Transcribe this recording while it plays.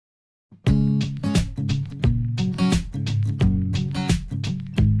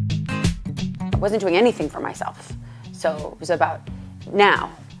wasn't doing anything for myself. So it was about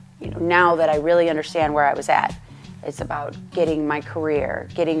now, now that I really understand where I was at, it's about getting my career,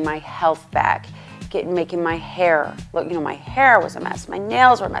 getting my health back, making my hair look, my hair was a mess, my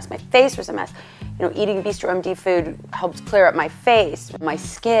nails were a mess, my face was a mess. Eating bistroMD food helped clear up my face, my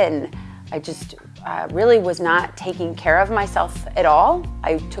skin. I just really was not taking care of myself at all.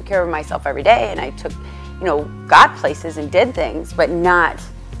 I took care of myself every day, and I took, got places and did things, but not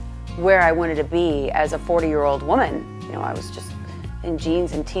where I wanted to be as a 40-year-old woman. I was just in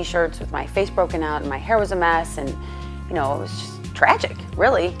jeans and t-shirts with my face broken out, and my hair was a mess, and it was just tragic,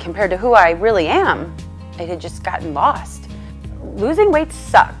 really, compared to who I really am. It had just gotten lost. Losing weight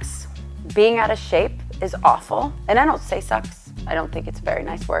sucks. Being out of shape is awful, and I don't say sucks. I don't think it's a very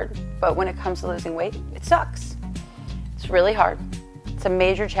nice word, but when it comes to losing weight, it sucks. It's really hard. It's a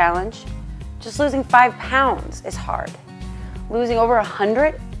major challenge. Just losing 5 pounds is hard. Losing over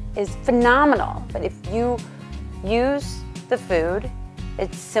 100 is phenomenal, but if you use the food,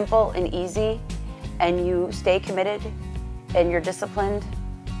 it's simple and easy, and you stay committed and you're disciplined,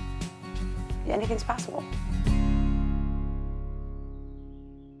 anything's possible.